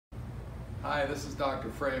Hi, this is Dr.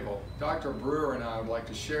 Fravel. Dr. Brewer and I would like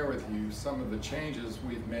to share with you some of the changes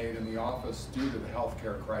we've made in the office due to the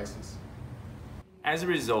healthcare crisis. As a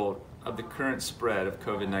result of the current spread of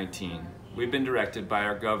COVID-19, we've been directed by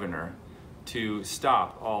our governor to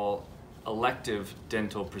stop all elective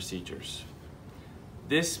dental procedures.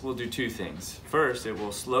 This will do two things. First, it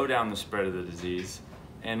will slow down the spread of the disease,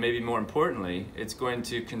 and maybe more importantly, it's going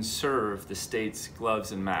to conserve the state's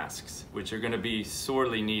gloves and masks, which are going to be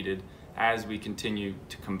sorely needed as we continue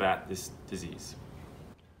to combat this disease.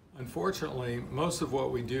 Unfortunately, most of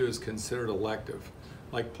what we do is considered elective,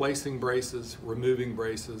 like placing braces, removing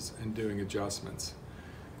braces, and doing adjustments.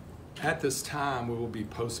 At this time, we will be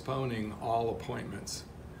postponing all appointments.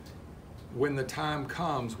 When the time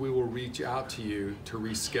comes, we will reach out to you to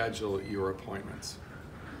reschedule your appointments.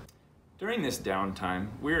 During this downtime,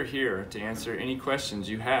 we're here to answer any questions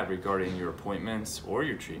you have regarding your appointments or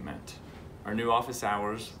your treatment. Our new office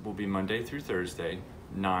hours will be Monday through Thursday,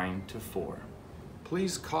 9 to 4.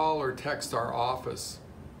 Please call or text our office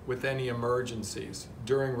with any emergencies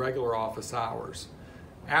during regular office hours.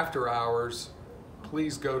 After hours,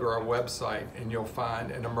 please go to our website and you'll find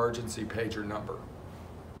an emergency pager number.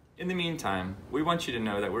 In the meantime, we want you to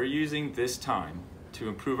know that we're using this time to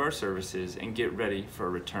improve our services and get ready for a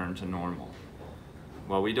return to normal.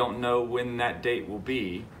 While we don't know when that date will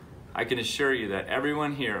be, I can assure you that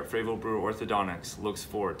everyone here at FravelBrewer Orthodontics looks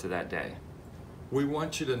forward to that day. We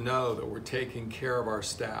want you to know that we're taking care of our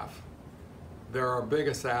staff. They're our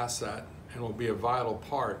biggest asset and will be a vital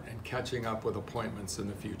part in catching up with appointments in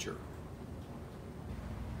the future.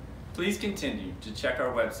 Please continue to check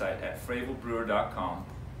our website at FravelBrewer.com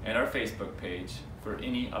and our Facebook page for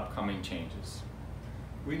any upcoming changes.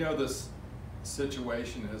 We know this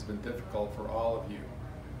situation has been difficult for all of you.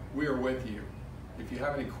 We are with you. If you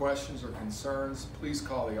have any questions or concerns, please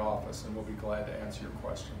call the office and we'll be glad to answer your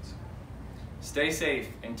questions. Stay safe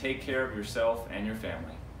and take care of yourself and your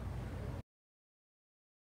family.